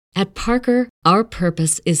At Parker, our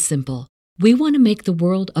purpose is simple. We want to make the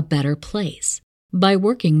world a better place by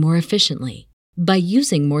working more efficiently, by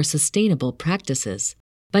using more sustainable practices,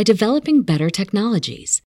 by developing better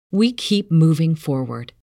technologies. We keep moving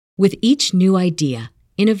forward. With each new idea,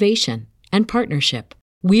 innovation, and partnership,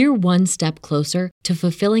 we're one step closer to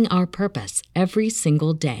fulfilling our purpose every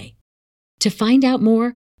single day. To find out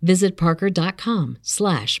more, visit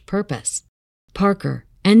parker.com/purpose. Parker,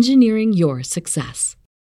 engineering your success.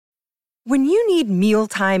 When you need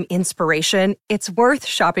mealtime inspiration, it's worth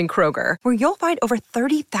shopping Kroger, where you'll find over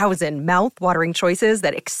 30,000 mouth-watering choices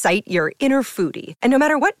that excite your inner foodie. And no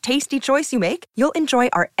matter what tasty choice you make, you'll enjoy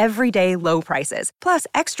our everyday low prices, plus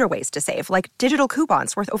extra ways to save, like digital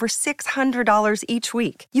coupons worth over $600 each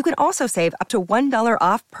week. You can also save up to $1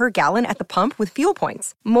 off per gallon at the pump with fuel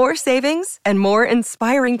points. More savings and more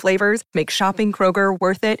inspiring flavors make shopping Kroger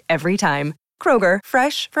worth it every time. Kroger,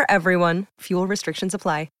 fresh for everyone. Fuel restrictions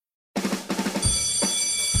apply.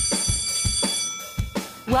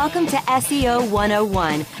 Welcome to SEO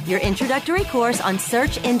 101, your introductory course on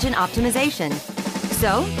search engine optimization.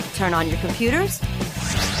 So, turn on your computers,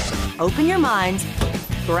 open your minds,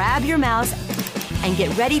 grab your mouse, and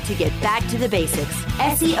get ready to get back to the basics.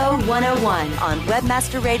 SEO 101 on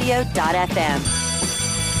webmasterradio.fm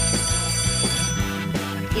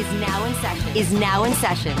is now in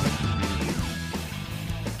session.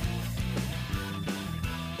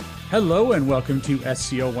 Hello and welcome to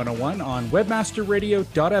SEO 101 on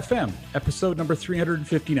webmasterradio.fm, episode number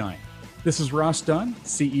 359. This is Ross Dunn,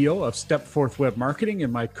 CEO of Stepforth Web Marketing,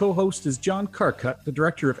 and my co-host is John Carcutt, the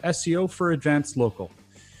Director of SEO for Advanced Local.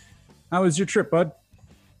 How was your trip, bud?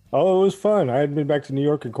 Oh, it was fun. I hadn't been back to New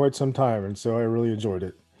York in quite some time, and so I really enjoyed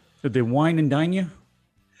it. Did they wine and dine you?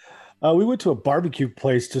 We went to a barbecue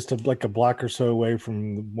place just like a block or so away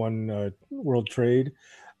from One World Trade.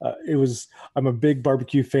 I'm a big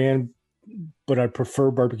barbecue fan, but I prefer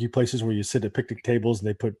barbecue places where you sit at picnic tables and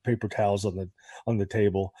they put paper towels on the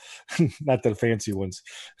table, not the fancy ones.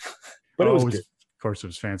 But it was good. Of course it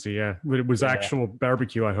was fancy, yeah. But it was actual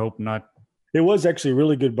barbecue, I hope, not. It was actually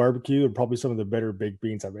really good barbecue and probably some of the better baked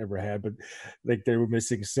beans I've ever had, but like they were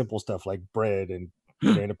missing simple stuff like bread and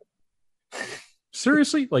banana.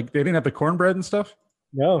 Seriously? Like they didn't have the cornbread and stuff?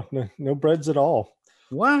 No breads at all.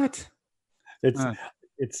 What? It's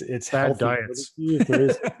bad diets. If there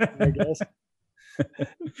is, I guess.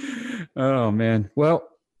 Oh man. Well,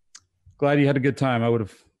 glad you had a good time. It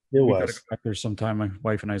was. Gotta go back there sometime. My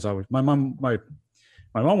wife and I's always. My mom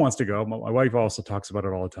wants to go. My wife also talks about it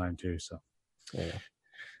all the time too. So. Yeah.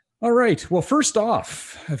 All right. Well, first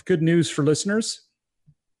off, I have good news for listeners.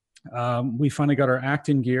 We finally got our act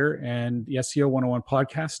in gear, and the SEO 101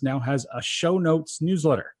 podcast now has a show notes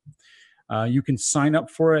newsletter. You can sign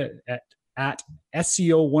up for it at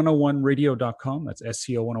SEO101radio.com. That's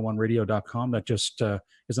SEO101radio.com. That just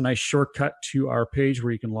is a nice shortcut to our page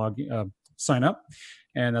where you can sign up,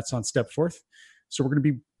 and that's on Stepforth. So we're going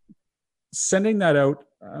to be sending that out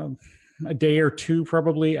a day or two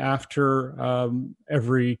probably after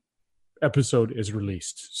every episode is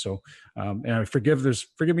released. So, and forgive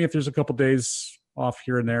me if there's a couple days off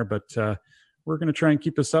here and there, but we're going to try and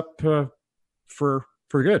keep this up for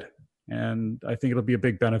good. And I think it'll be a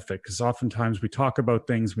big benefit because oftentimes we talk about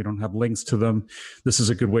things, we don't have links to them. This is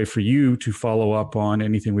a good way for you to follow up on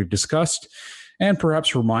anything we've discussed and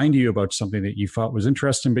perhaps remind you about something that you thought was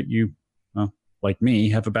interesting, but you, like me,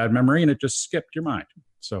 have a bad memory and it just skipped your mind.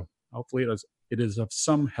 So hopefully it is of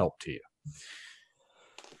some help to you.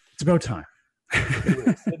 It's about time. It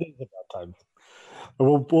is about time.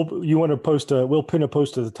 We'll pin a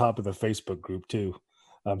post to the top of the Facebook group too.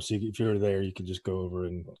 So if you're there, you can just go over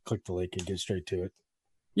and click the link and get straight to it.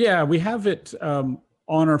 Yeah, we have it on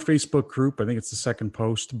our Facebook group. I think it's the second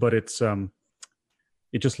post, but it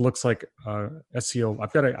just looks like SEO.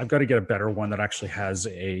 I've got to get a better one that actually has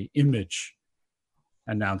a image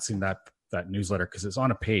announcing that newsletter because it's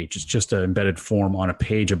on a page. It's just an embedded form on a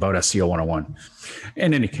page about SEO 101.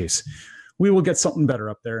 In any case, we will get something better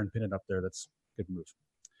up there and pin it up there. That's a good move.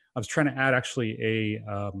 I was trying to add actually a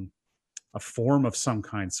form of some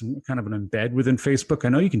kind of an embed within Facebook. I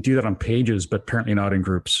know you can do that on pages, but apparently not in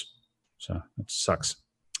groups. So that sucks.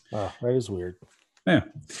 Oh, that is weird. Yeah.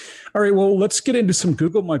 All right. Well, let's get into some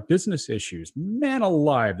Google My Business issues. Man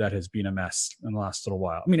alive, that has been a mess in the last little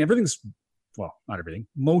while. I mean, not everything.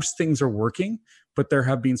 Most things are working, but there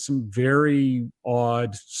have been some very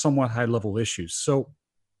odd, somewhat high-level issues. So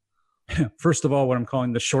first of all, what I'm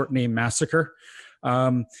calling the short name massacre.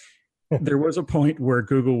 There was a point where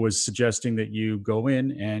Google was suggesting that you go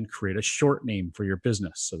in and create a short name for your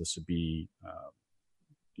business. So this would be,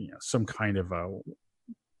 some kind of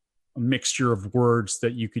a mixture of words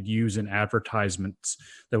that you could use in advertisements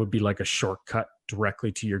that would be like a shortcut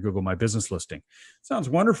directly to your Google My Business listing. Sounds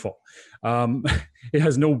wonderful. It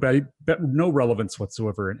has no relevance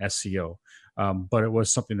whatsoever in SEO, but it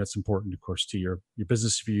was something that's important, of course, to your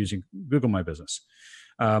business if you're using Google My Business.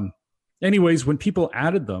 Anyways, when people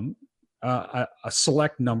added them, a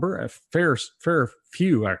select number, a fair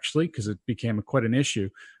few actually, because it became quite an issue,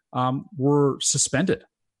 were suspended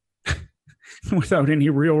without any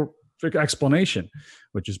real explanation,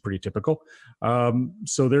 which is pretty typical.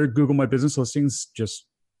 So their Google My Business listings just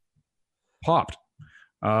popped.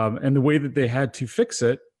 And the way that they had to fix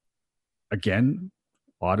it, again,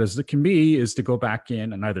 odd as it can be, is to go back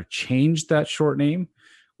in and either change that short name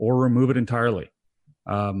or remove it entirely.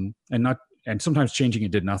 And sometimes changing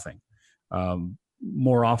it did nothing.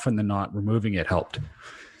 More often than not, removing it helped.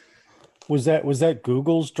 Was that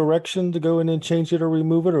Google's direction to go in and change it or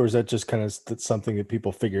remove it, or is that just kind of something that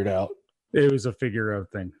people figured out? It was a figure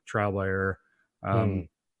out thing, trial by error.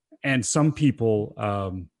 And some people,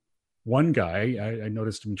 one guy, I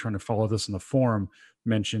noticed him trying to follow this in the forum,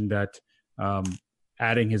 mentioned that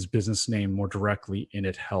adding his business name more directly in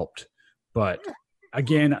it helped. But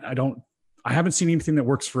again, I haven't seen anything that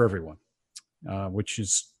works for everyone, which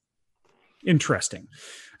is interesting,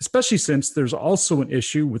 especially since there's also an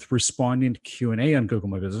issue with responding to Q&A on Google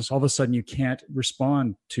My Business. All of a sudden, you can't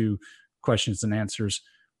respond to questions and answers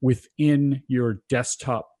within your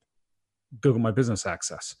desktop Google My Business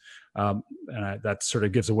access. And that sort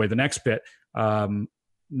of gives away the next bit.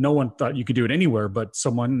 No one thought you could do it anywhere, but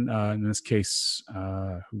someone, in this case,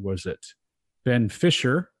 who was it? Ben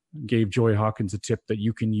Fisher gave Joy Hawkins a tip that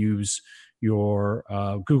you can use your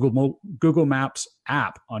Google Maps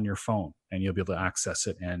app on your phone, and you'll be able to access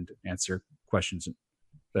it and answer questions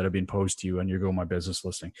that have been posed to you on your Google My Business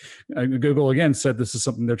listing. Google, again, said this is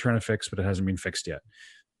something they're trying to fix, but it hasn't been fixed yet.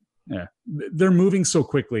 Yeah, they're moving so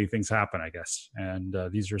quickly, things happen, I guess. And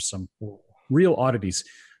these are some real oddities.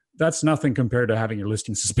 That's nothing compared to having your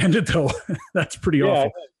listing suspended, though. That's pretty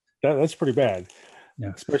awful. That's pretty bad.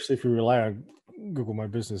 Yeah, especially if you rely on Google My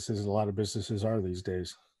Business, as a lot of businesses are these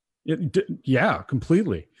days. Yeah,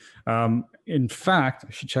 completely. In fact,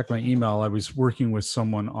 I should check my email. I was working with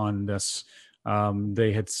someone on this.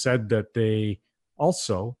 They had said that they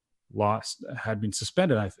also had been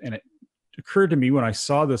suspended. And it occurred to me when I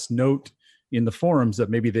saw this note in the forums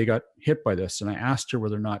that maybe they got hit by this. And I asked her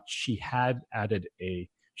whether or not she had added a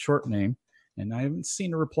short name, and I haven't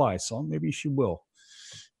seen a reply. So maybe she will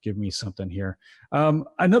give me something here.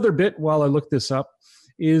 Another bit while I look this up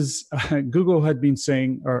is Google had been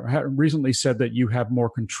saying, or had recently said, that you have more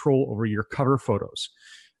control over your cover photos.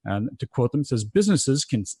 And to quote them, it says, businesses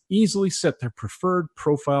can easily set their preferred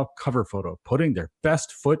profile cover photo, putting their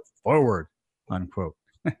best foot forward, unquote.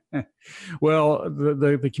 Well,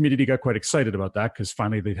 the community got quite excited about that because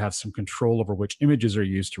finally they'd have some control over which images are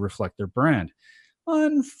used to reflect their brand.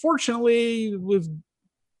 Unfortunately, with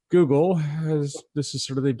Google,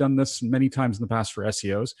 they've done this many times in the past for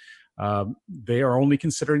SEOs. They are only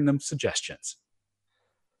considering them suggestions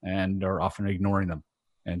and are often ignoring them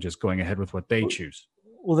and just going ahead with what they choose.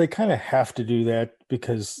 Well, they kind of have to do that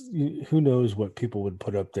because who knows what people would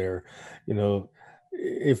put up there. You know,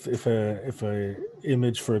 if a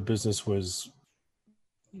image for a business was,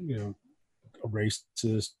 you know, a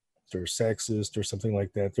racist or sexist or something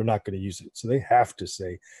like that, they're not going to use it. So they have to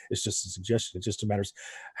say it's just a suggestion. It just matters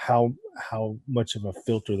how much of a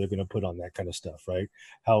filter they're going to put on that kind of stuff, right?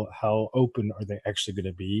 How open are they actually going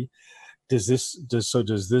to be? Does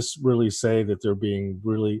this really say that they're being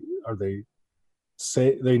really? Are they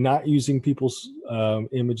not using people's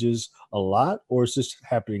images a lot, or is this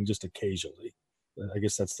happening just occasionally? I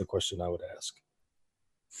guess that's the question I would ask.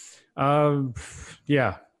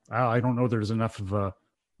 Yeah, I don't know. There's enough of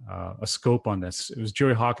a scope on this. It was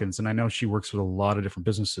Joy Hawkins, and I know she works with a lot of different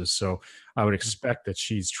businesses, so I would expect that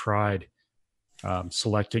she's tried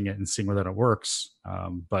selecting it and seeing whether it works.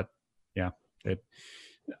 But yeah,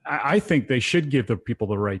 I think they should give the people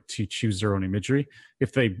the right to choose their own imagery.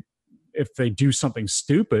 If they do something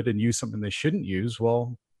stupid and use something they shouldn't use,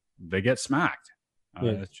 well, they get smacked.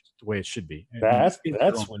 That's just the way it should be. That's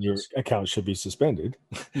when your account should be suspended.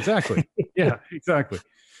 Exactly. Yeah, exactly.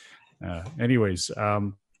 Anyways,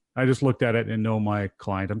 I just looked at it and know my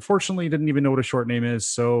client, unfortunately, didn't even know what a short name is.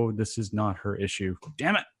 So this is not her issue.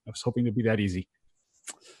 Damn it. I was hoping it'd be that easy.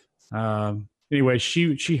 Anyway,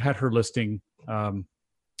 she had her listing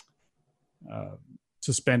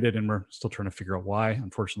suspended, and we're still trying to figure out why.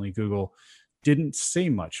 Unfortunately, Google didn't say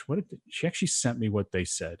much. She actually sent me what they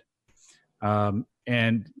said.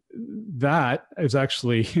 And that is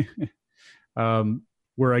actually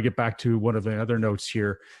where I get back to one of the other notes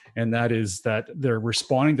here, and that is that they're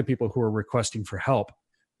responding to people who are requesting for help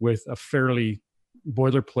with a fairly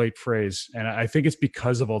boilerplate phrase. And I think it's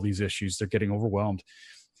because of all these issues, they're getting overwhelmed.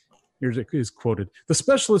 Here's it is quoted. The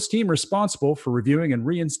specialist team responsible for reviewing and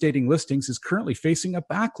reinstating listings is currently facing a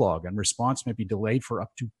backlog, and response may be delayed for up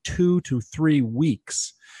to 2 to 3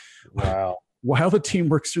 weeks. Wow. While the team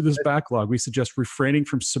works through this backlog, we suggest refraining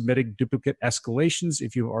from submitting duplicate escalations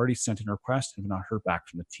if you've already sent a request and have not heard back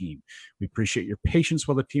from the team. We appreciate your patience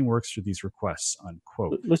while the team works through these requests,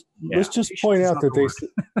 unquote. Let's just point out that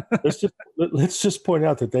let's just point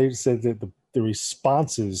out that they said that the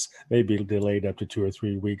responses may be delayed up to 2 or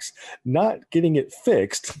 3 weeks, not getting it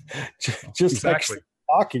fixed, just actually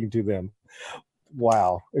talking to them.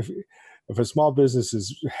 Wow. If a small business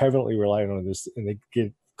is heavily reliant on this and they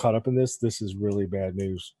get caught up in this is really bad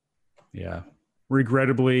news. Yeah.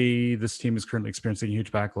 Regrettably, this team is currently experiencing a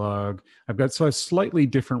huge backlog. I've got a slightly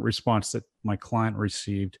different response that my client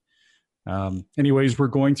received. Anyways, we're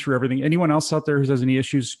going through everything. Anyone else out there who has any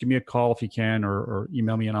issues, give me a call if you can, or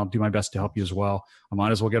email me and I'll do my best to help you as well. I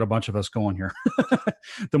might as well get a bunch of us going here.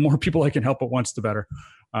 The more people I can help at once, the better.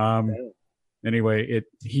 Anyway,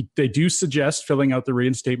 they do suggest filling out the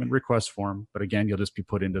reinstatement request form, but again, you'll just be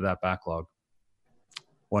put into that backlog.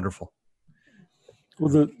 Wonderful.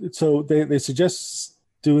 Well, so they suggest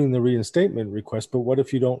doing the reinstatement request, but what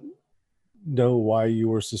if you don't know why you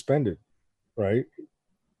were suspended, right?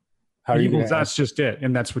 How are you? Well, that's just it,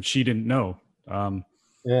 and that's what she didn't know.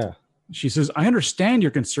 Yeah. She says, "I understand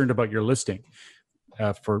you're concerned about your listing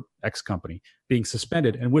for X company being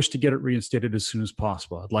suspended and wish to get it reinstated as soon as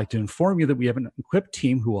possible. I'd like to inform you that we have an equipped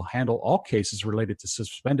team who will handle all cases related to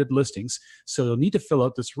suspended listings, so you'll need to fill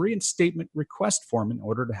out this reinstatement request form in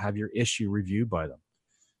order to have your issue reviewed by them.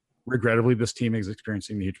 Regrettably, this team is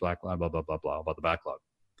experiencing the huge backlog, blah, blah, blah, blah, about the backlog."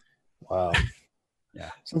 Wow. Yeah.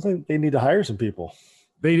 Something they need to hire some people.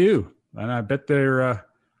 They do. And I bet they're,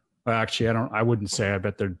 actually, I wouldn't say I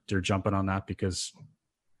bet they're jumping on that, because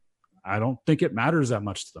I don't think it matters that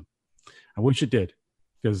much to them. I wish it did,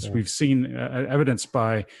 because we've seen evidence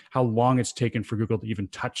by how long it's taken for Google to even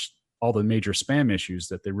touch all the major spam issues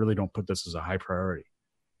that they really don't put this as a high priority.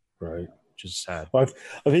 Right. Which is sad. Well,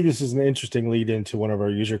 I think this is an interesting lead into one of our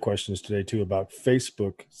user questions today too, about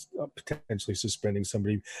Facebook potentially suspending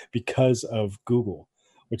somebody because of Google,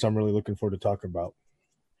 which I'm really looking forward to talking about.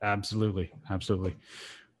 Absolutely.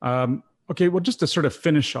 Okay, well, just to sort of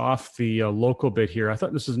finish off the local bit here, I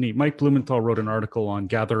thought this was neat. Mike Blumenthal wrote an article on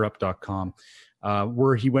gatherup.com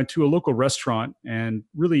where he went to a local restaurant and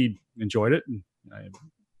really enjoyed it. And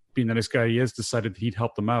being the nice guy he is, decided that he'd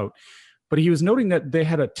help them out. But he was noting that they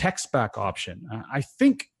had a text back option. I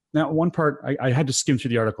think now one part, I had to skim through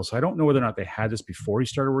the article, so I don't know whether or not they had this before he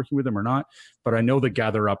started working with them or not, but I know that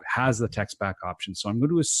GatherUp has the text back option. So I'm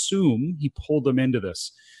going to assume he pulled them into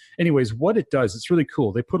this. Anyways, what it does, it's really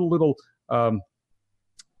cool. They put a little,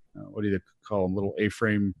 what do they call them? Little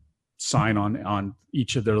A-frame sign on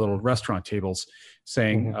each of their little restaurant tables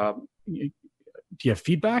saying, do you have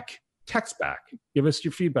feedback? Text back. Give us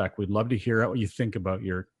your feedback. We'd love to hear what you think about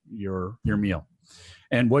your meal.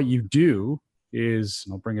 And what you do is,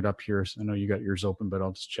 I'll bring it up here. I know you got yours open, but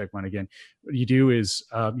I'll just check mine again. What you do is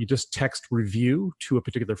you just text review to a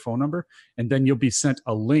particular phone number, and then you'll be sent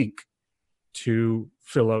a link to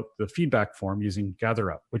fill out the feedback form using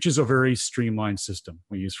GatherUp, which is a very streamlined system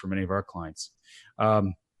we use for many of our clients.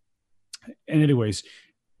 And anyways,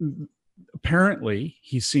 apparently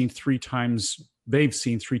they've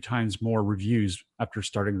seen 3 times more reviews after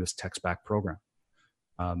starting this text back program.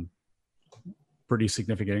 Pretty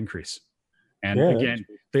significant increase. And again,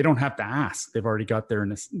 they don't have to ask. They've already got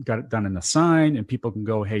it done in the sign, and people can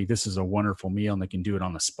go, hey, this is a wonderful meal, and they can do it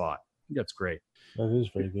on the spot. That's great. That is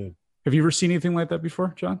very good. Have you ever seen anything like that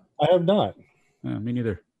before, John? I have not. Me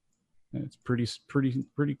neither. It's pretty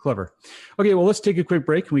clever. Okay, well, let's take a quick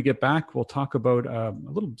break. When we get back, we'll talk about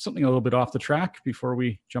something a little bit off the track before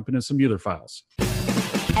we jump into some Mueller files.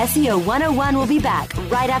 SEO 101 will be back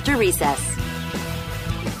right after recess.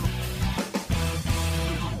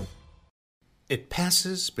 It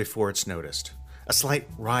passes before it's noticed. A slight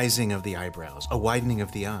rising of the eyebrows, a widening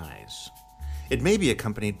of the eyes. It may be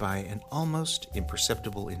accompanied by an almost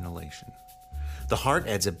imperceptible inhalation. The heart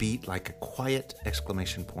adds a beat like a quiet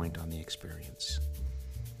exclamation point on the experience.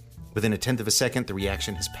 Within 1/10 of a second, the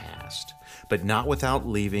reaction has passed, but not without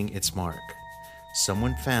leaving its mark.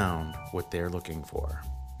 Someone found what they're looking for.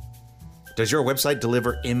 Does your website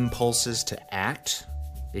deliver impulses to act?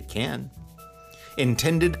 It can.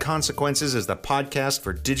 Intended Consequences is the podcast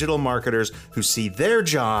for digital marketers who see their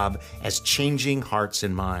job as changing hearts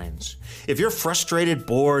and minds. If you're frustrated,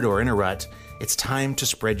 bored, or in a rut, It's time to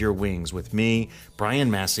spread your wings with me,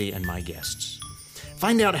 Brian Massey, and my guests.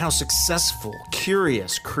 Find out how successful,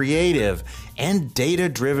 curious, creative, and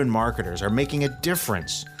data-driven marketers are making a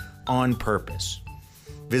difference on purpose.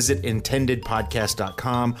 Visit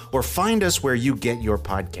intendedpodcast.com or find us where you get your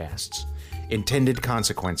podcasts. Intended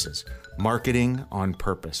Consequences, Marketing on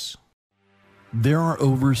Purpose. There are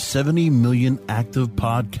over 70 million active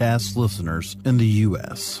podcast listeners in the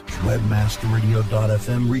U.S.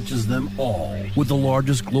 Webmasterradio.fm reaches them all with the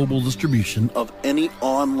largest global distribution of any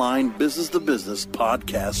online business-to-business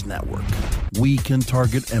podcast network. We can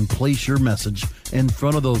target and place your message in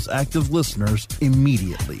front of those active listeners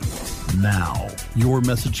immediately. Now, your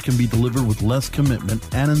message can be delivered with less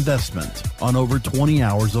commitment and investment on over 20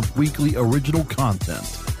 hours of weekly original content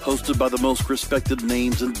hosted by the most respected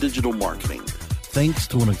names in digital marketing, thanks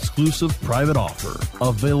to an exclusive private offer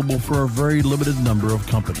available for a very limited number of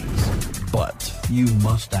companies. But you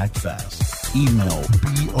must act fast. Email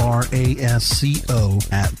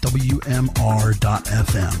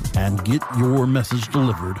brasco@wmr.fm and get your message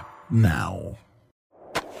delivered now.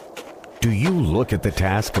 Do you look at the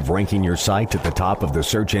task of ranking your site at the top of the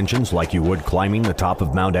search engines like you would climbing the top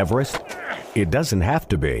of Mount Everest? It doesn't have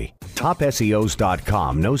to be.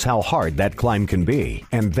 TopSEOs.com knows how hard that climb can be,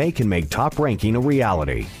 and they can make top ranking a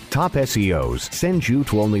reality. Top SEOs sends you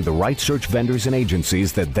to only the right search vendors and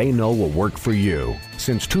agencies that they know will work for you.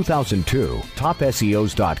 Since 2002,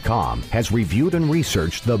 TopSEOs.com has reviewed and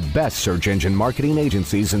researched the best search engine marketing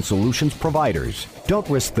agencies and solutions providers. Don't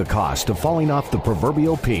risk the cost of falling off the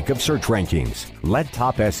proverbial peak of search rankings. Let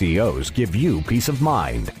Top SEOs give you peace of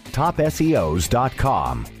mind.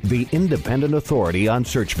 TopSEOs.com, the independent authority on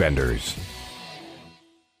search vendors.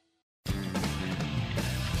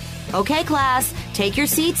 Okay, class, take your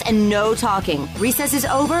seats and no talking. Recess is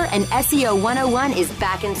over and SEO 101 is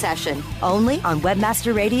back in session, only on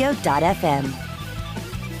webmasterradio.fm.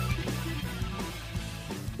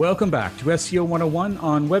 Welcome back to SEO 101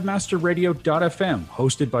 on webmasterradio.fm,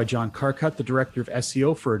 hosted by John Carcutt, the Director of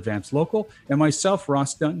SEO for Advanced Local, and myself,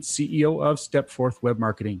 Ross Dunn, CEO of Stepforth Web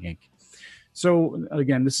Marketing, Inc. So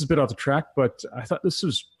again, this is a bit off the track, but I thought this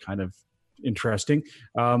was kind of interesting.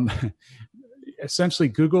 Essentially,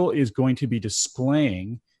 Google is going to be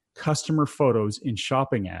displaying customer photos in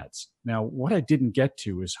shopping ads. Now, what I didn't get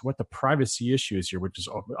to is what the privacy issue is here, which is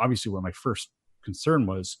obviously what my first concern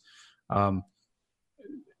was.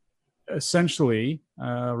 Essentially,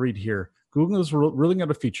 read here, Google is rolling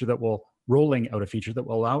out a feature that will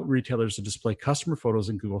allow retailers to display customer photos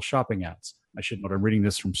in Google shopping ads. I should note I'm reading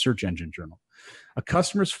this from Search Engine Journal. A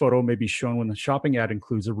customer's photo may be shown when the shopping ad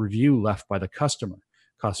includes a review left by the customer.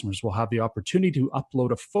 Customers will have the opportunity to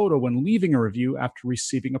upload a photo when leaving a review after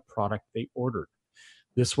receiving a product they ordered.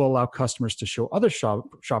 This will allow customers to show other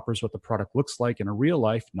shoppers what the product looks like in a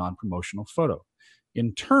real-life, non-promotional photo.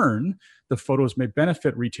 In turn, the photos may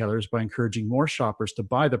benefit retailers by encouraging more shoppers to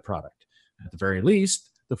buy the product. At the very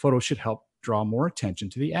least, the photo should help draw more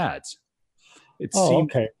attention to the ads. It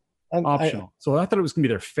seemed optional. So I thought it was going to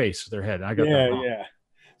be their face or their head. I got that wrong. Yeah.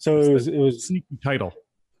 So it was a sneaky title.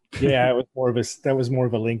 Yeah, it was more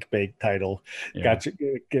of a link bait title. Yeah. Gotcha.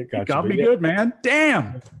 Got me good, man.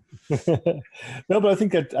 Damn. No, but I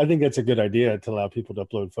think that's a good idea to allow people to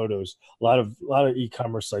upload photos. A lot of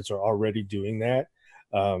e-commerce sites are already doing that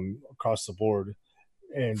across the board,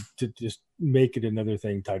 and to just make it another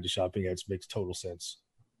thing tied to shopping ads makes total sense.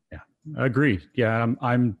 Yeah, agreed. Yeah,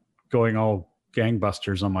 I'm going all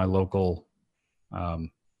gangbusters on my local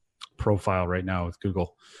profile right now with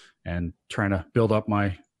Google, and trying to build up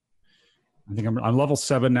my. I think I'm level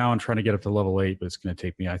 7 now and trying to get up to level 8, but I think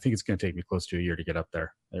it's going to take me close to a year to get up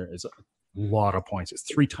there. There is a lot of points. It's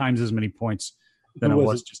 3 times as many points than it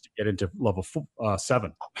was just to get into level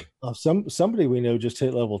 7. Somebody we know just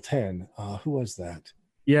hit level 10. Who was that?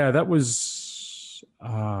 Yeah, that was,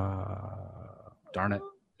 darn it.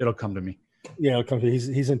 It'll come to me. Yeah, it'll come to me.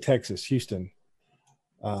 He's in Texas, Houston.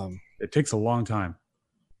 It takes a long time.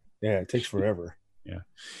 Yeah, it takes forever. Yeah.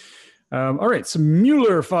 All right, some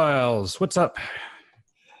Mueller files. What's up?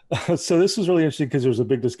 So this was really interesting because there was a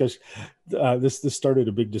big discussion. This started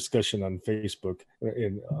a big discussion on Facebook.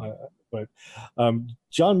 But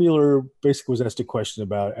John Mueller basically was asked a question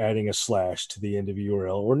about adding a slash to the end of a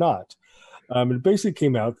URL or not. It basically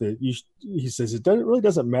came out that he says it really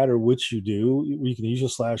doesn't matter which you do. You can use a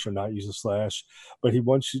slash or not use a slash, but he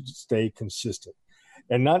wants you to stay consistent.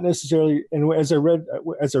 And not necessarily, and as I read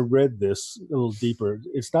this a little deeper,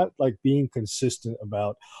 it's not like being consistent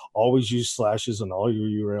about always use slashes on all your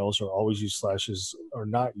URLs or always use slashes or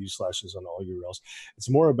not use slashes on all URLs. It's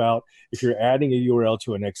more about if you're adding a URL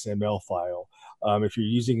to an XML file, if you're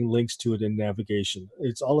using links to it in navigation.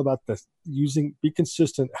 It's all about be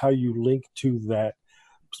consistent how you link to that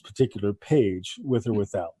particular page with or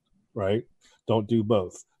without, right? Don't do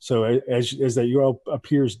both. So as that URL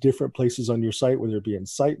appears different places on your site, whether it be in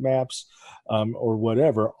sitemaps or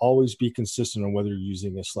whatever, always be consistent on whether you're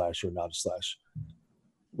using a slash or not a slash,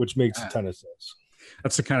 which makes a ton of sense.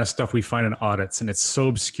 That's the kind of stuff we find in audits, and it's so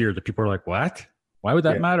obscure that people are like, what? Why would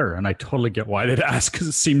that matter? And I totally get why they'd ask, because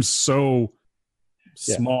it seems so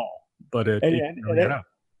small, but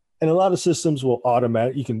and a lot of systems will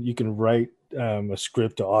you can write a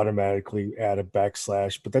script to automatically add a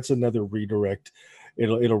backslash, but that's another redirect.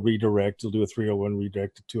 It'll redirect. It'll do a 301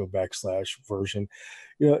 redirect to a backslash version,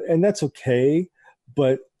 and that's okay.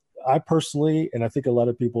 But I personally, and I think a lot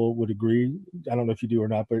of people would agree, I don't know if you do or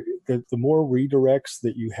not, but the more redirects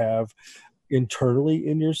that you have internally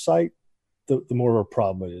in your site, the more of a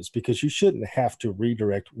problem it is, because you shouldn't have to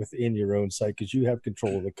redirect within your own site because you have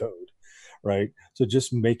control of the code, right? So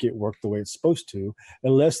just make it work the way it's supposed to,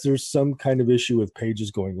 unless there's some kind of issue with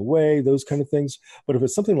pages going away, those kind of things. But if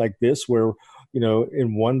it's something like this, where,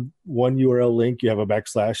 in one URL link, you have a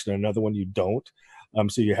backslash and another one you don't,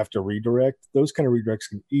 so you have to redirect, those kind of redirects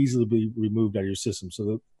can easily be removed out of your system.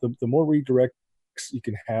 So the more redirects you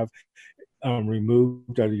can have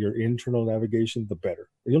removed out of your internal navigation, the better.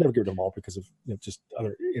 And you'll never get rid of them all because of just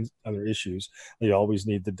other issues. You always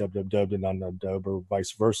need the www to non-www or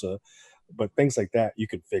vice versa. But things like that you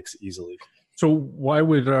can fix easily. So why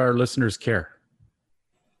would our listeners care?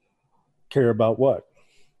 Care about what?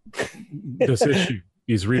 This issue,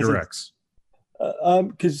 these redirects.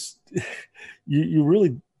 Because you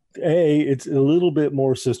really, it's a little bit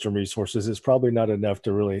more system resources. It's probably not enough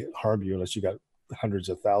to really harm you unless you got hundreds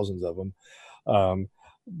of thousands of them.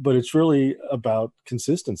 But it's really about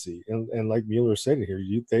consistency. And like Mueller said here,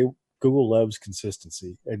 Google loves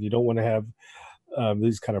consistency, and you don't want to have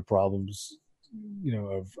these kind of problems,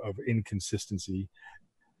 of inconsistency.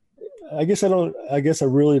 I guess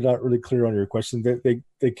I'm really not really clear on your question.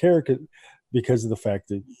 They care because of the fact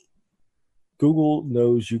that Google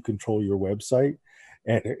knows you control your website,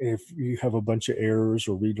 and if you have a bunch of errors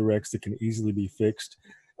or redirects that can easily be fixed,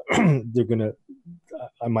 they're gonna.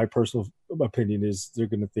 My personal opinion is they're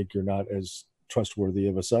gonna think you're not as trustworthy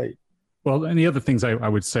of a site. Well, and the other things I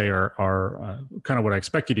would say are kind of what I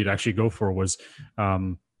expected you to actually go for was,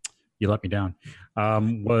 you let me down.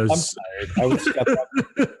 I'm sorry. I was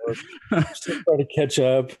still trying to catch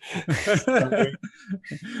up.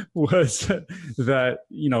 Was that,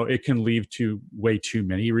 it can lead to way too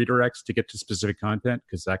many redirects to get to specific content,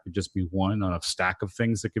 because that could just be one on a stack of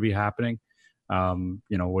things that could be happening,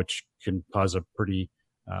 which can cause a pretty,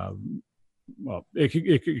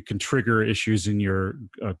 it can trigger issues in your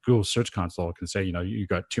Google Search Console. It can say, you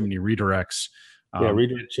got too many redirects.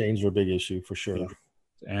 Redirect chains are a big issue for sure.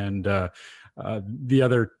 And the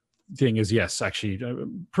other thing is, yes, actually,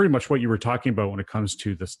 pretty much what you were talking about when it comes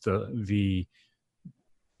to the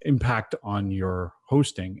impact on your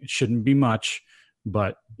hosting. It shouldn't be much,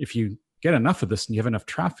 but if you get enough of this and you have enough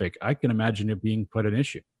traffic, I can imagine it being quite an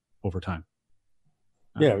issue over time.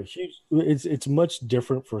 Yeah, huge. It's much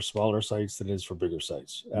different for smaller sites than it is for bigger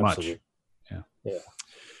sites. Absolutely. Much. Yeah.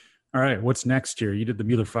 All right, what's next here? You did the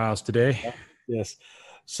Mueller files today. Yes.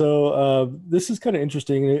 So this is kind of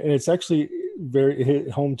interesting, and it's actually very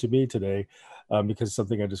hit home to me today because it's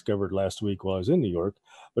something I discovered last week while I was in New York.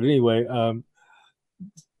 But anyway,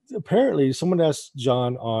 apparently someone asked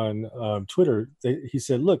John on Twitter, he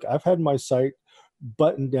said, look, I've had my site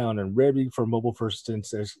buttoned down and ready for mobile first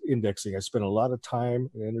indexing. I spent a lot of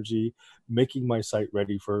time and energy making my site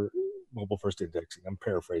ready for mobile first indexing. I'm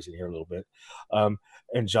paraphrasing here a little bit.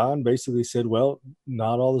 And John basically said, well,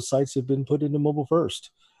 not all the sites have been put into mobile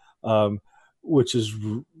first, which is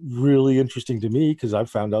really interesting to me because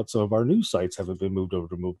I've found out some of our new sites haven't been moved over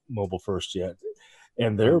to mobile first yet.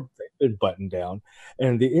 And they've been buttoned down.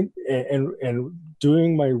 And and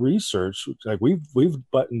doing my research, like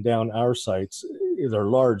we've buttoned down our sites. They're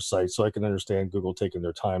large sites, so I can understand Google taking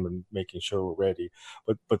their time and making sure we're ready.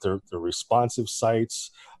 But they're responsive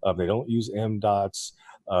sites. They don't use MDOTs.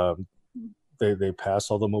 They pass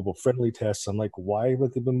all the mobile friendly tests. I'm like, why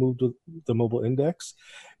have they been moved to the mobile index?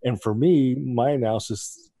 And for me, my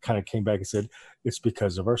analysis kind of came back and said it's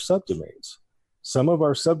because of our subdomains. Some of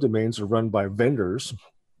our subdomains are run by vendors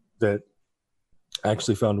that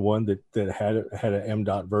actually found one that had an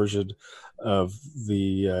MDOT version of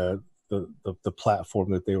the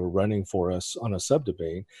platform that they were running for us on a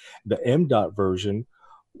subdomain. The MDOT version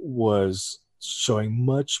was showing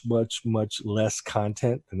much, much, much less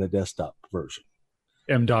content than the desktop version.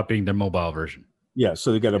 MDOT being the mobile version. Yeah,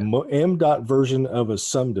 so they got a m dot version of a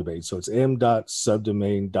subdomain. So it's m dot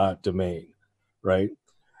subdomain dot domain, right?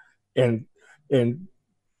 And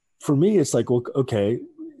for me, it's like, well, okay,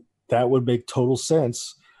 that would make total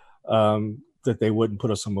sense that they wouldn't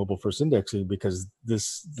put us on mobile first indexing, because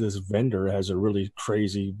this vendor has a really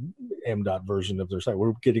crazy m dot version of their site.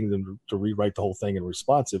 We're getting them to rewrite the whole thing in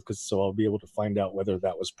responsive, so I'll be able to find out whether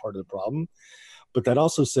that was part of the problem. But that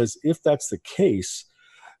also says, if that's the case,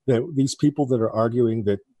 that these people that are arguing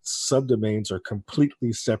that subdomains are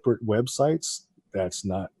completely separate websites, that's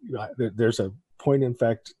not, there's a point in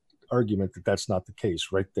fact argument that that's not the case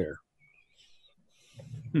right there.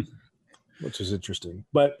 Which is interesting.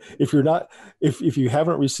 But if you're not, if you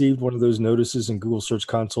haven't received one of those notices in Google Search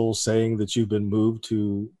Console saying that you've been moved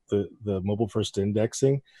to the mobile first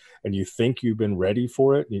indexing, and you think you've been ready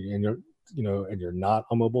for it, and you're not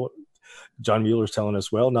on mobile, John Mueller's telling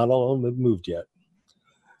us, well, not all of them have moved yet.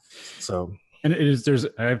 So, and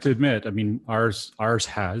I have to admit, I mean, ours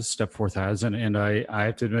has, Stepforth has, and I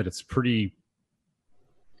have to admit, it's pretty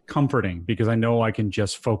comforting, because I know I can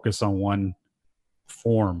just focus on one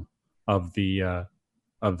form of the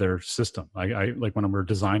of their system. I like when we're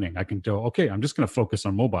designing, I can go, okay, I'm just going to focus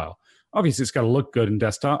on mobile. Obviously, it's got to look good in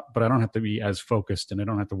desktop, but I don't have to be as focused, and I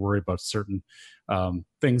don't have to worry about certain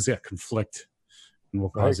things that conflict and will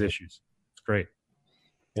cause issues. It's great.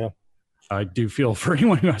 Yeah, I do feel for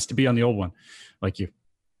anyone who has to be on the old one, like you.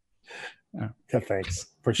 Yeah, thanks.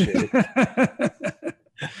 Appreciate it.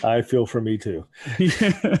 I feel for me too.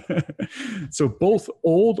 So both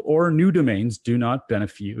old or new domains do not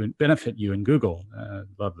benefit you in Google.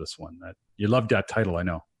 Love this one. You loved that title, I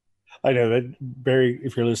know. I know that, Barry.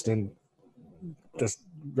 If you're listening, just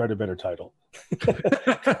write a better title.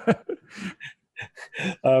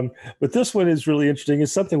 But this one is really interesting.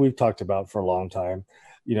 It's something we've talked about for a long time.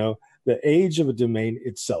 The age of a domain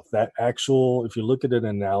itself, that actual, if you look at an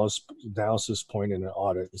analysis point in an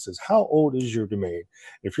audit, it says, how old is your domain?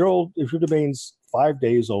 If your domain's 5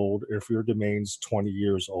 days old, or if your domain's 20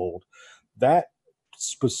 years old, that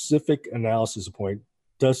specific analysis point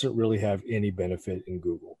doesn't really have any benefit in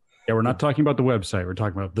Google. Yeah, we're not talking about the website. We're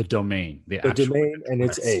talking about the domain, the domain and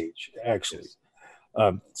its age, actually.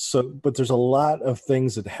 But there's a lot of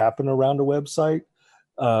things that happen around a website,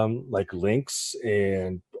 like links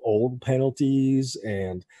and old penalties,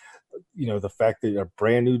 and the fact that a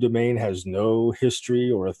brand new domain has no history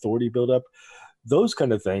or authority buildup. Those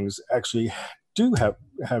kind of things actually do have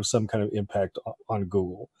some kind of impact on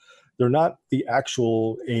Google. They're not the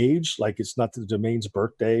actual age, like it's not the domain's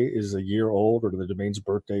birthday is a year old, or the domain's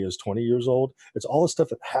birthday is 20 years old. It's all the stuff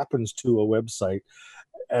that happens to a website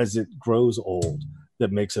as it grows old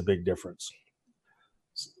that makes a big difference.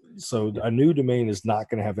 So a new domain is not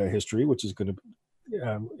going to have that history, which is going to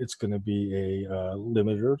it's going to be a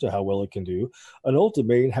limiter to how well it can do. An old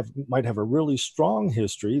domain might have a really strong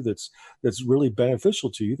history that's really beneficial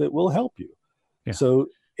to you, that will help you. Yeah. So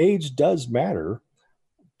age does matter,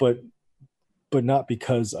 but not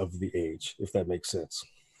because of the age, if that makes sense.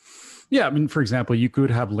 Yeah, I mean, for example, you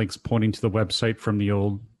could have links pointing to the website from the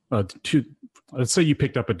old to, let's say you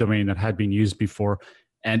picked up a domain that had been used before,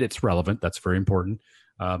 and it's relevant. That's very important.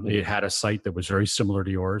 It had a site that was very similar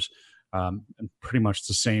to yours. And pretty much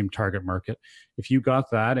the same target market. If you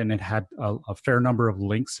got that and it had a fair number of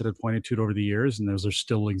links that had pointed to it over the years, and those are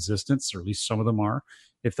still in existence, or at least some of them are,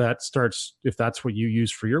 if that's what you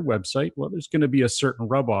use for your website, well, there's going to be a certain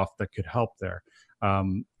rub off that could help there.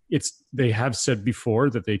 They have said before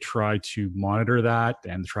that they try to monitor that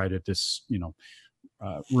and try to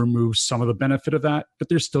remove some of the benefit of that, but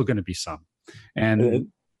there's still going to be some,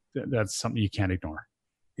 and that's something you can't ignore.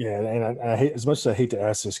 Yeah, and I hate, as much as I hate to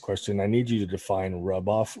ask this question, I need you to define rub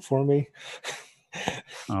off for me.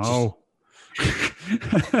 Oh.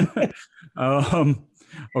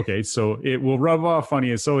 Okay, so it will rub off on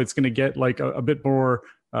you. So it's going to get like a bit more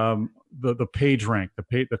the page rank,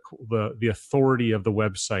 the authority of the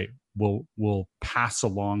website will pass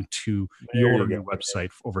along to your new website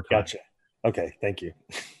over time. Gotcha. Okay, thank you.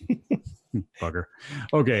 Bugger.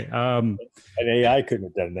 Okay. An AI couldn't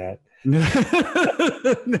have done that.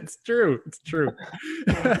 It's true. It's true.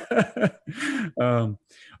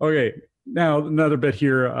 Okay. Now another bit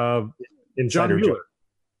here of John Mueller.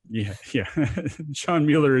 Yeah. John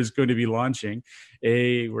Mueller is going to be launching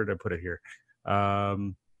where did I put it here?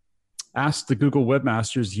 Ask the Google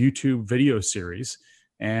Webmasters YouTube video series.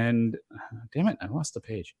 And damn it, I lost the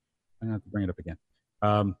page. I'm gonna have to bring it up again.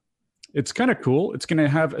 It's kind of cool. It's going to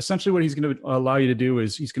have essentially what he's going to allow you to do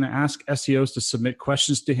is he's going to ask SEOs to submit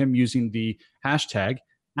questions to him using the hashtag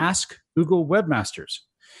Ask Google Webmasters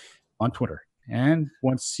on Twitter. And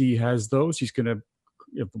once he has those, he's going to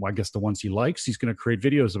I guess the ones he likes, he's going to create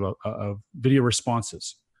videos about video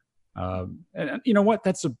responses. And you know what?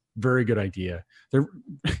 That's a very good idea.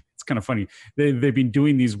 It's kind of funny. They've been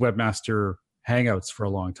doing these webmaster hangouts for a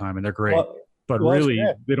long time, and they're great. But really,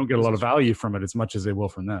 they don't get a lot of value from it as much as they will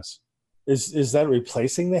from this. Is that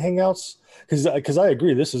replacing the hangouts? Because I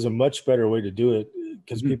agree, this is a much better way to do it,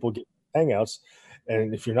 because people get hangouts,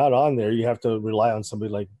 and if you're not on there, you have to rely on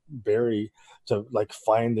somebody like Barry to like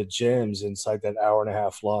find the gems inside that 1.5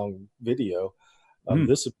 hour long video.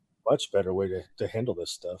 This is a much better way to handle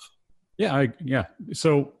this stuff. Yeah.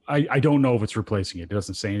 So I don't know if it's replacing it. It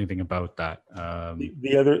doesn't say anything about that.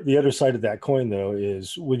 The other side of that coin, though,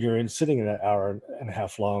 is when you're sitting in that 1.5 hour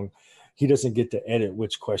long, he doesn't get to edit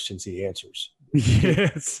which questions he answers.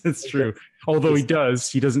 Yes, it's true. Although he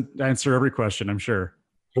doesn't answer every question, I'm sure.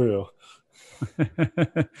 True.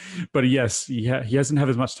 But yes, he doesn't have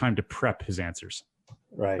as much time to prep his answers.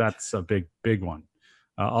 Right. That's a big one.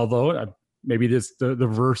 Although maybe the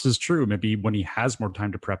reverse is true. Maybe when he has more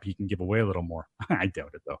time to prep, he can give away a little more. I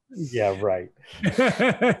doubt it, though. Yeah, right.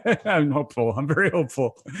 I'm hopeful. I'm very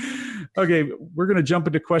hopeful. Okay, we're going to jump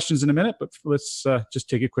into questions in a minute, but let's just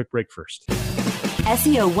take a quick break first.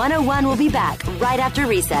 SEO 101 will be back right after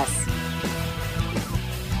recess.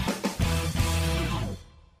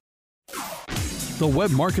 The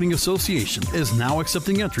Web Marketing Association is now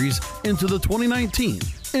accepting entries into the 2019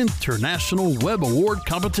 International Web Award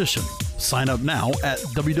Competition. Sign up now at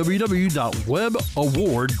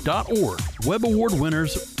www.webaward.org. Web Award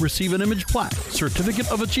winners receive an image plaque,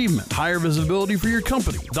 certificate of achievement, higher visibility for your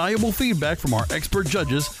company, valuable feedback from our expert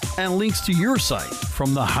judges, and links to your site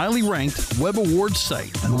from the highly ranked Web Awards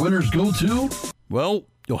site. And winners go to? Well,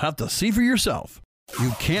 you'll have to see for yourself.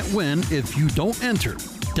 You can't win if you don't enter.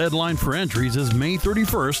 Deadline for entries is May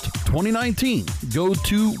 31st, 2019. Go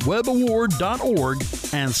to webaward.org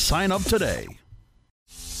and sign up today.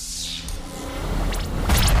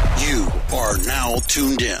 You are now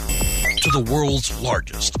tuned in to the world's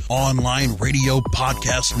largest online radio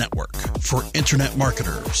podcast network for internet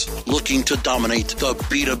marketers looking to dominate the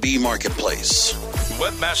B2B marketplace.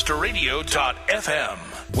 Webmasterradio.fm.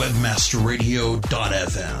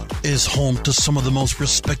 Webmasterradio.fm is home to some of the most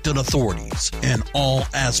respected authorities in all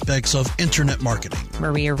aspects of internet marketing.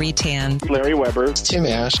 Maria Retan, Larry Weber, Tim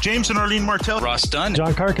Ash, James and Arlene Martell, Ross Dunn,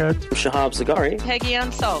 John Carcutt, Shahab Zagari, Peggy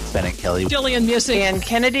Ann Salk, Bennett Kelly, Jillian Music, and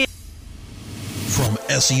Kennedy. From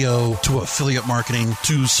SEO to affiliate marketing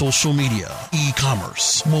to social media,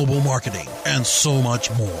 e-commerce, mobile marketing, and so much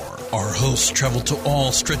more. Our hosts travel to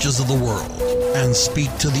all stretches of the world and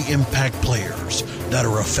speak to the impact players that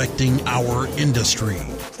are affecting our industry.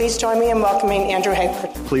 Please join me in welcoming Andrew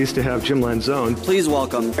Hagford. Pleased to have Jim Lanzone. Please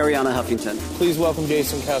welcome Ariana Huffington. Please welcome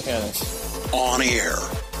Jason Kalkanis. On air,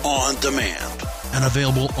 on demand, and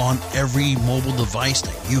available on every mobile device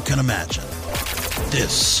that you can imagine.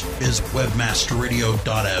 This is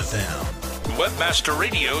WebmasterRadio.fm.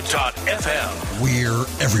 WebmasterRadio.fm. We're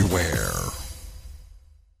everywhere.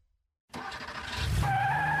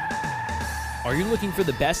 Are you looking for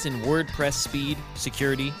the best in WordPress speed,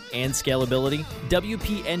 security, and scalability?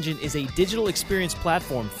 WP Engine is a digital experience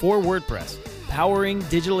platform for WordPress, powering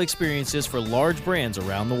digital experiences for large brands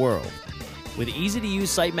around the world. With easy-to-use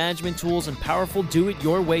site management tools and powerful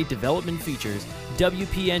do-it-your-way development features,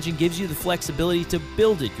 WP Engine gives you the flexibility to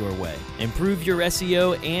build it your way. Improve your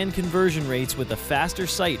SEO and conversion rates with a faster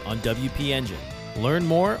site on WP Engine. Learn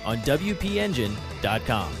more on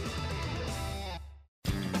WPEngine.com.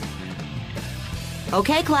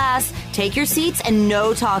 Okay, class, take your seats and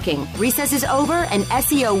no talking. Recess is over and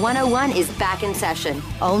SEO 101 is back in session,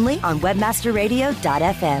 only on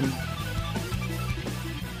WebmasterRadio.fm.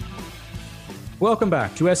 Welcome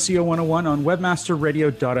back to SEO 101 on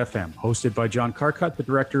WebmasterRadio.fm, hosted by John Carcutt, the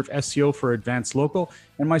Director of SEO for Advanced Local,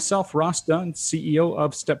 and myself, Ross Dunn, CEO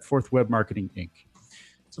of Stepforth Web Marketing, Inc.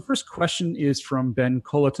 So first question is from Ben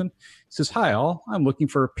Colleton. He says, hi all, I'm looking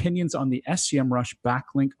for opinions on the SEMrush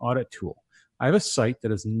backlink audit tool. I have a site that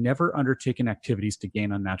has never undertaken activities to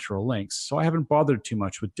gain unnatural links, so I haven't bothered too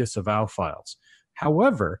much with disavow files.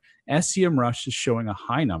 However, SEMrush is showing a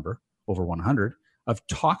high number, over 100, of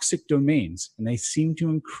toxic domains, and they seem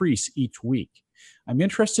to increase each week. I'm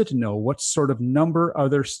interested to know what sort of number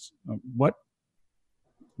others, I'm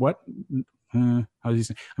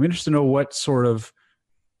interested to know what sort of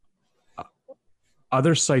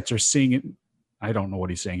other sites are seeing it. I don't know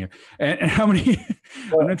what he's saying here. And how many,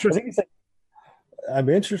 well, I'm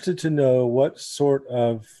interested to know what sort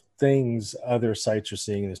of things other sites are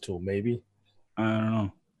seeing in this tool, maybe. I don't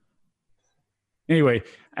know. Anyway,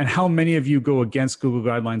 and how many of you go against Google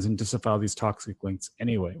guidelines and disavow these toxic links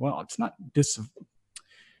anyway? Well, it's not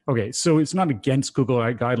Okay, so it's not against Google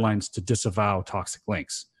guidelines to disavow toxic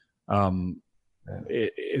links.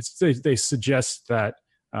 They suggest that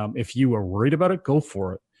if you are worried about it, go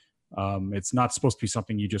for it. It's not supposed to be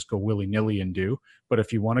something you just go willy-nilly and do. But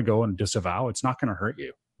if you want to go and disavow, it's not going to hurt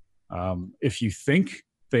you. If you think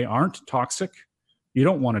they aren't toxic, you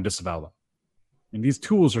don't want to disavow them. And these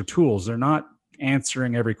tools are tools. They're not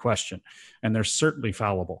answering every question, and they're certainly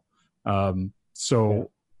fallible.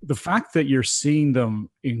 The fact that you're seeing them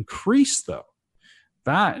increase, though,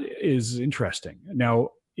 that is interesting. Now,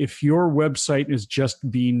 if your website is just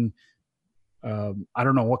being, I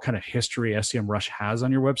don't know what kind of history SEMrush has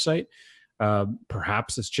on your website.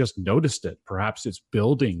 Perhaps it's just noticed it. Perhaps it's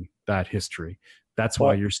building that history. That's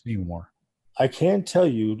why you're seeing more. I can tell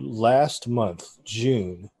you last month,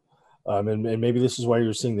 June, and maybe this is why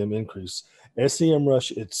you're seeing them increase,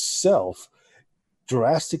 SEMrush itself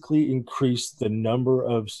drastically increased the number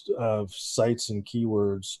of sites and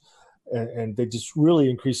keywords, and they just really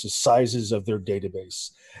increased the sizes of their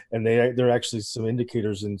database. And there are actually some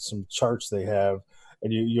indicators and some charts they have,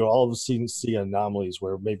 and you all of a sudden see anomalies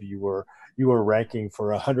where maybe you were ranking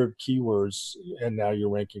for 100 keywords and now you're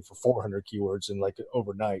ranking for 400 keywords in like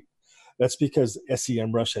overnight. That's because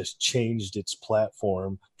SEMrush has changed its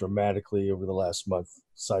platform dramatically over the last month,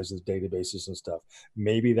 size of the databases and stuff.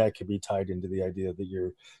 Maybe that could be tied into the idea that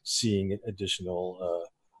you're seeing additional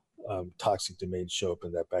toxic domains show up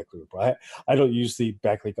in that backlink. I don't use the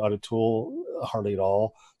backlink audit tool hardly at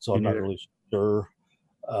all, so I'm not really sure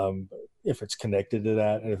if it's connected to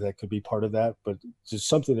that and if that could be part of that. But just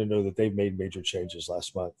something to know that they've made major changes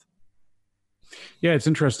last month. Yeah, it's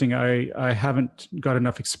interesting. I haven't got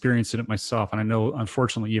enough experience in it myself, and I know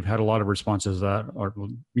unfortunately you've had a lot of responses that are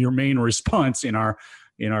your main response in our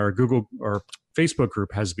Google or Facebook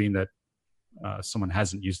group has been that someone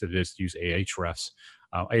hasn't used it, is use Ahrefs.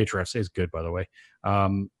 Ahrefs is good, by the way.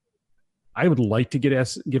 I would like to give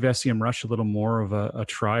SEMrush a little more of a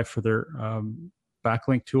try for their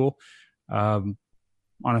backlink tool.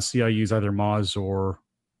 Honestly, I use either Moz or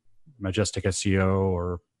Majestic SEO,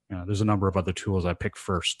 or there's a number of other tools I pick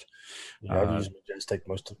first. Yeah, I've used Majestic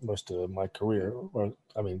most of my career, or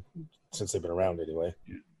since they've been around anyway.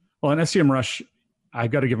 Yeah. Well, in SEMrush,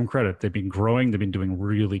 I've got to give them credit. They've been growing. They've been doing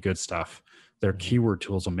really good stuff. Their keyword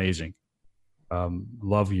tool is amazing.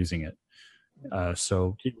 Love using it.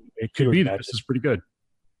 So it could be that this is pretty good.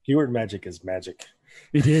 Keyword magic is magic.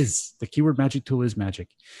 It is. The keyword magic tool is magic.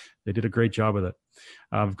 They did a great job with it.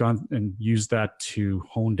 I've gone and used that to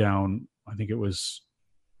hone down, I think it was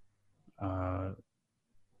 1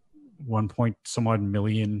 point some odd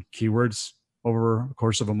million keywords over the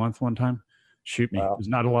course of a month one time. Shoot me. Wow. It was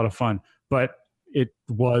not a lot of fun, but it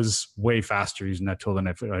was way faster using that tool than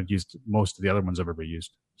I'd used most of the other ones I've ever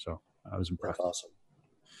used. So I was impressed. That's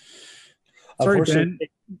awesome. Sorry, Ben.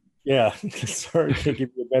 Yeah. Sorry, I can't give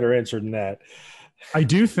you a better answer than that. I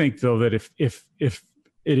do think, though, that if it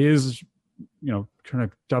is, kind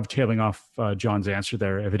of dovetailing off John's answer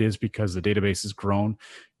there, if it is because the database has grown,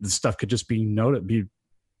 the stuff could just be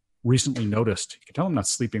recently noticed. You can tell I'm not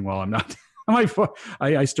sleeping well. I'm not.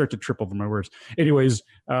 I start to trip over my words. Anyways,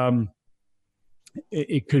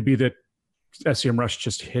 it could be that SEMrush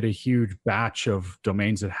just hit a huge batch of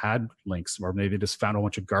domains that had links, or maybe just found a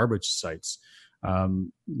bunch of garbage sites.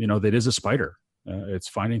 That is a spider. It's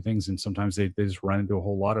finding things, and sometimes they just run into a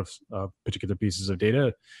whole lot of particular pieces of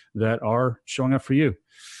data that are showing up for you.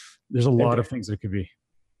 There's a lot of things that could be.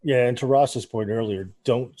 Yeah, and to Ross's point earlier,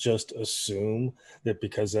 don't just assume that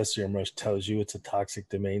because SEMrush tells you it's a toxic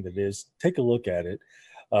domain that it is. Take a look at it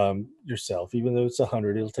yourself. Even though it's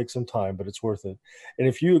 100, it'll take some time, but it's worth it. And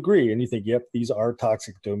if you agree and you think, yep, these are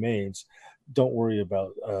toxic domains, don't worry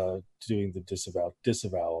about doing the disavow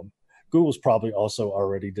them. Google's probably also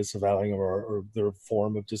already disavowing or their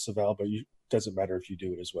form of disavow, but it doesn't matter if you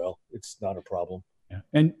do it as well. It's not a problem. Yeah.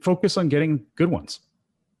 And focus on getting good ones.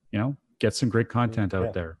 Get some great content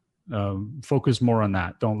out there. Focus more on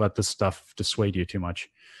that. Don't let this stuff dissuade you too much.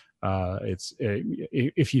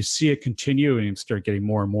 If you see it continue and start getting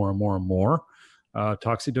more and more and more and more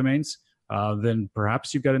toxic domains, then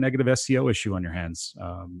perhaps you've got a negative SEO issue on your hands.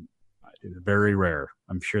 Very rare.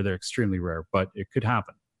 I'm sure they're extremely rare, but it could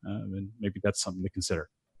happen. And maybe that's something to consider.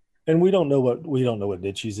 And we don't know what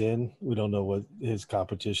niche he's in. We don't know what his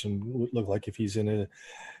competition would look like if he's in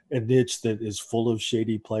a niche that is full of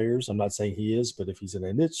shady players. I'm not saying he is, but if he's in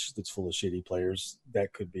a niche that's full of shady players,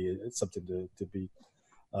 that could be something to be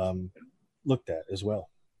looked at as well.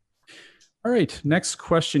 All right, next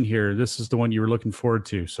question here. This is the one you were looking forward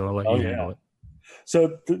to, so I'll let you handle it.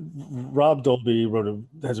 So Rob Dolby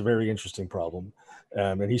has a very interesting problem.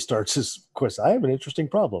 And he starts his question. I have an interesting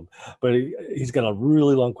problem, but he's got a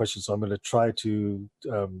really long question, so I'm going to try to.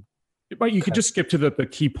 But you could just skip to the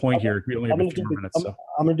key point here. We only have a few more minutes.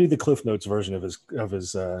 I'm going to do the Cliff Notes version of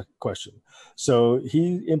his question. So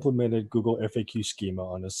he implemented Google FAQ schema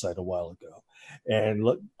on his site a while ago, and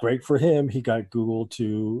look, great for him. He got Google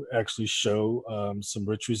to actually show some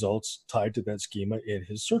rich results tied to that schema in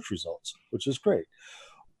his search results, which is great.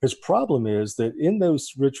 His problem is that in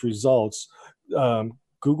those rich results,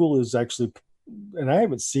 Google is actually, and I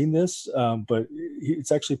haven't seen this, but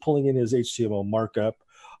it's actually pulling in his HTML markup.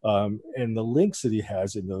 And the links that he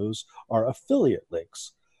has in those are affiliate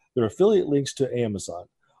links. They're affiliate links to Amazon.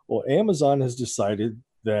 Well, Amazon has decided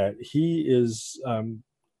that he is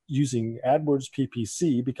using AdWords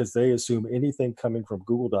PPC because they assume anything coming from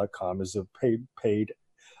Google.com is a paid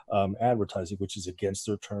advertising, which is against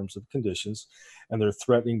their terms and conditions. And they're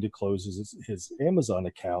threatening to close his Amazon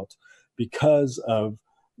account because of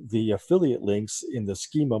the affiliate links in the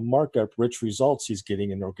schema markup rich results he's getting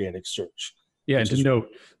in organic search. Yeah, and to note,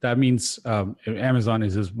 that means Amazon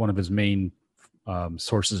is one of his main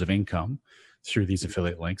sources of income through these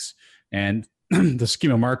affiliate links. And the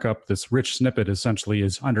schema markup, this rich snippet, essentially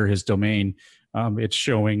is under his domain. It's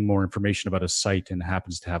showing more information about his site and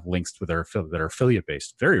happens to have links that are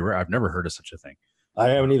affiliate-based. Very rare. I've never heard of such a thing. I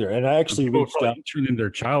haven't either. And I actually reached out. Turn in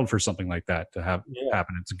their child for something like that to have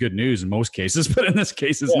happen. It's good news in most cases, but in this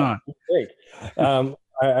case, it's not. Great.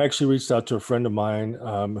 I actually reached out to a friend of mine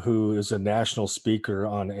who is a national speaker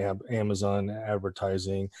on Amazon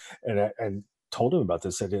advertising, and told him about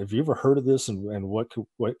this. Said, "Have you ever heard of this? And what could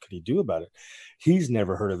he do about it?" He's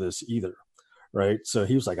never heard of this either, right? So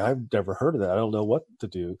he was like, "I've never heard of that. I don't know what to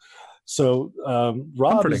do." So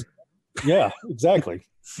Rob, yeah, exactly.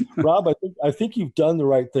 Rob, I think you've done the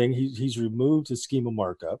right thing. He's removed his schema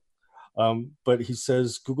markup, but he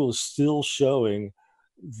says Google is still showing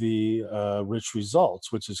the rich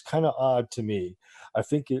results, which is kind of odd to me. I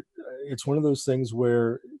think it's one of those things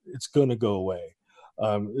where it's going to go away.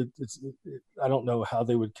 I don't know how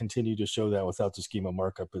they would continue to show that without the schema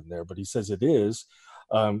markup in there, but he says it is.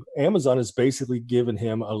 Amazon has basically given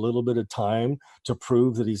him a little bit of time to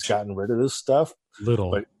prove that he's gotten rid of this stuff.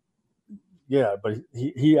 But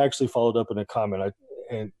he actually followed up in a comment,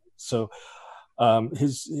 and so.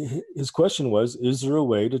 His question was, is there a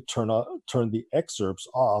way to turn the excerpts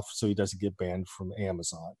off so he doesn't get banned from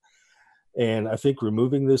Amazon? And I think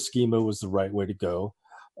removing this schema was the right way to go.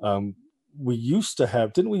 Didn't we used to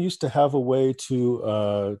have a way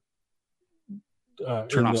to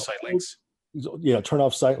turn off site links? Yeah, turn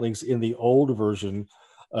off site links in the old version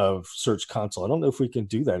of Search Console. I don't know if we can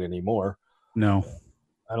do that anymore. No,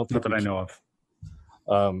 I don't think not that I know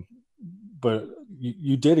of. But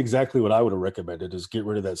you did exactly what I would have recommended, is get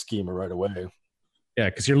rid of that schema right away. Yeah,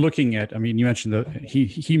 because you're looking at, you mentioned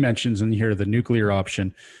he mentions in here the nuclear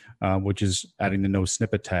option, which is adding the no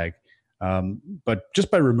snippet tag. But just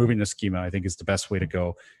by removing the schema, I think is the best way to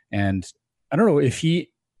go. And I don't know if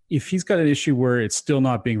he's got an issue where it's still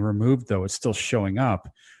not being removed, though it's still showing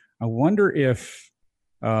up. I wonder if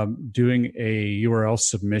doing a URL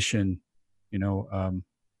submission,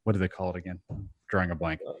 what do they call it again? Drawing a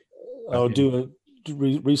blank.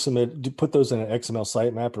 Resubmit. Put those in an XML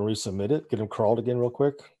sitemap and resubmit it. Get them crawled again real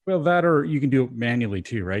quick. Well, that, or you can do it manually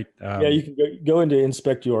too, right? Yeah, you can go into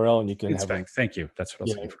inspect URL and you can inspect. Have them. Thank you. That's what I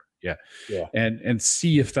was looking for. Yeah. And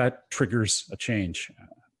see if that triggers a change.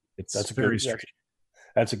 That's very strange.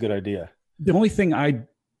 That's a good idea. The only thing I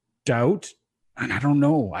doubt, and I don't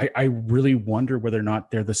know, I really wonder whether or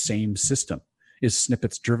not they're the same system. Is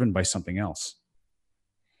snippets driven by something else?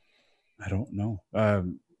 I don't know.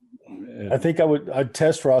 I think I'd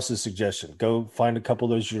test Ross's suggestion. Go find a couple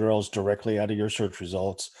of those URLs directly out of your search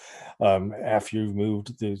results. After you've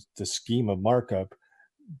moved the schema markup,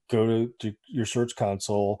 go to your search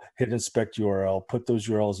console, hit inspect URL, put those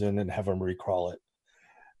URLs in, and have them recrawl it.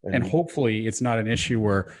 And hopefully it's not an issue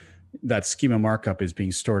where that schema markup is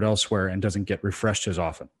being stored elsewhere and doesn't get refreshed as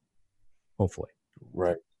often. Hopefully.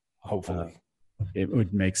 Right. Hopefully. It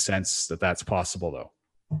would make sense that that's possible, though.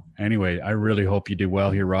 Anyway, I really hope you do well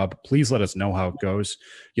here, Rob. Please let us know how it goes.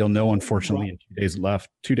 You'll know, unfortunately, in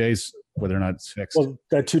 2 days, whether or not it's fixed. Well,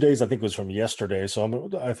 that 2 days, I think, was from yesterday. So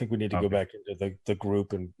I think we need to go back into the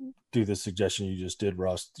group and do the suggestion you just did,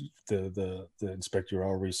 Ross, the inspect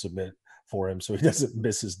URL resubmit for him so he doesn't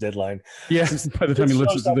miss his deadline. Yeah, by the time he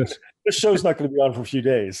listens to this. This show's not going to be on for a few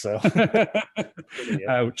days. So,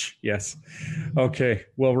 ouch. Yes. Okay.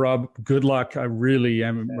 Well, Rob, good luck. I really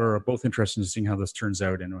am. We're both interested in seeing how this turns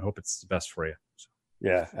out, and I hope it's the best for you. So.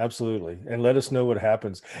 Yeah, absolutely. And let us know what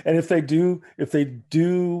happens. And if they do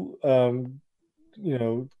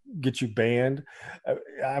get you banned.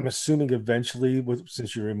 I'm assuming eventually,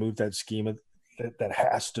 since you removed that schema, that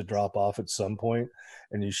has to drop off at some point,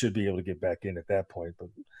 and you should be able to get back in at that point. But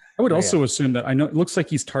I would also assume that, I know it looks like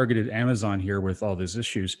he's targeted Amazon here with all these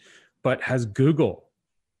issues, but has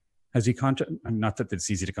he not that it's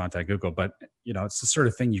easy to contact Google, but it's the sort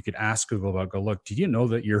of thing you could ask Google about. Go, look, did you know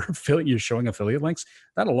that you're showing affiliate links?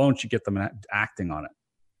 That alone should get them acting on it.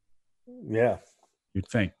 Yeah. You'd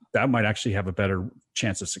think that might actually have a better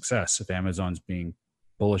chance of success if Amazon's being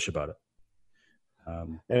bullish about it.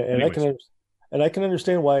 I can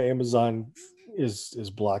understand why Amazon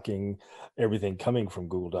is blocking everything coming from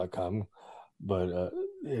Google.com, but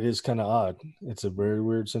it is kind of odd. It's a very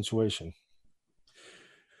weird situation.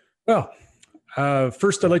 Well,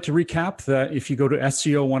 first, I'd like to recap that if you go to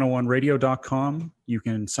SEO101radio.com, you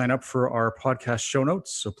can sign up for our podcast show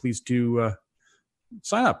notes. So please do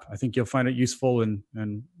sign up. I think you'll find it useful,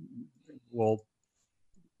 and we'll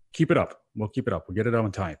keep it up. We'll keep it up. We'll get it out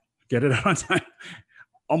on time.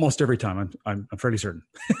 Almost every time. I'm fairly certain.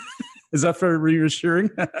 Is that for reassuring?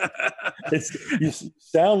 You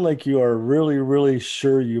sound like you are really, really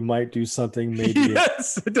sure you might do something. Maybe.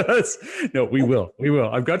 Yes, it does. No, we will.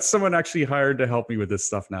 I've got someone actually hired to help me with this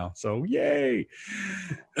stuff now. So yay.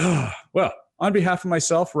 Well, on behalf of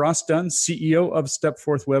myself, Ross Dunn, CEO of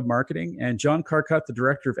Stepforth Web Marketing, and John Carcutt, the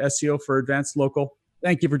Director of SEO for Advanced Local,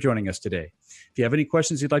 thank you for joining us today. If you have any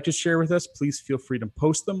questions you'd like to share with us, please feel free to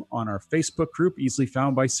post them on our Facebook group, easily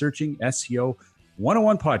found by searching SEO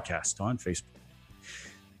 101 Podcast on Facebook.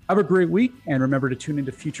 Have a great week, and remember to tune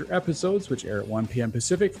into future episodes, which air at 1 p.m.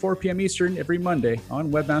 Pacific, 4 p.m. Eastern every Monday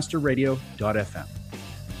on webmasterradio.fm.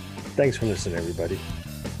 Thanks for listening, everybody.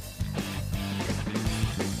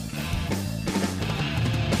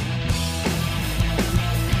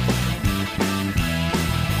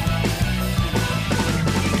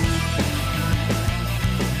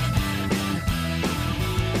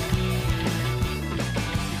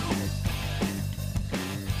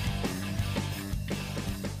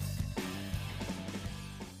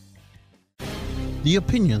 The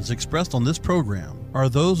opinions expressed on this program are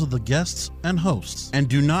those of the guests and hosts and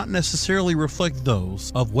do not necessarily reflect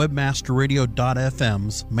those of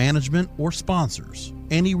webmasterradio.fm's management or sponsors.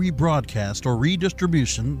 Any rebroadcast or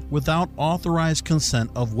redistribution without authorized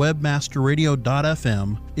consent of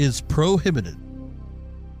webmasterradio.fm is prohibited.